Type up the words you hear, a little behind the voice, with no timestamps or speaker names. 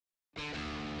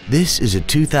This is a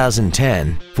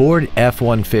 2010 Ford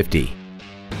F-150.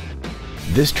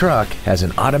 This truck has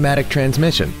an automatic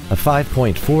transmission, a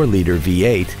 5.4-liter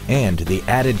V8, and the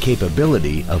added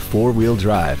capability of four-wheel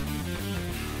drive.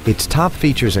 Its top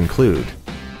features include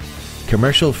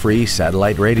commercial-free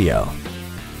satellite radio,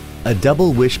 a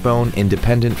double wishbone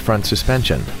independent front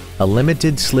suspension, a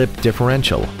limited slip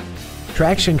differential,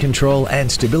 traction control and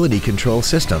stability control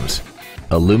systems,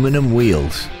 aluminum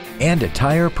wheels, and a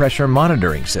tire pressure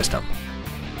monitoring system.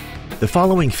 The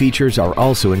following features are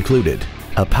also included: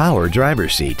 a power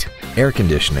driver's seat, air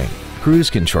conditioning, cruise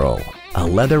control, a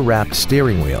leather-wrapped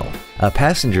steering wheel, a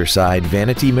passenger side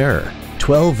vanity mirror,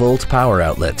 12-volt power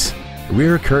outlets,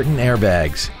 rear curtain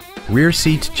airbags, rear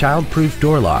seat child-proof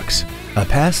door locks, a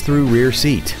pass-through rear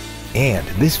seat, and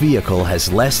this vehicle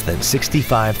has less than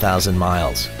 65,000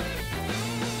 miles.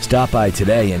 Stop by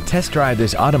today and test drive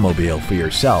this automobile for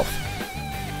yourself.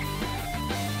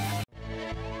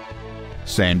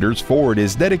 Sanders Ford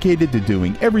is dedicated to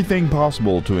doing everything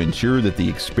possible to ensure that the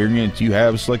experience you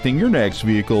have selecting your next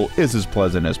vehicle is as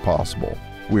pleasant as possible.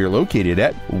 We are located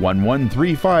at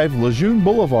 1135 Lejeune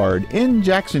Boulevard in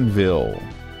Jacksonville.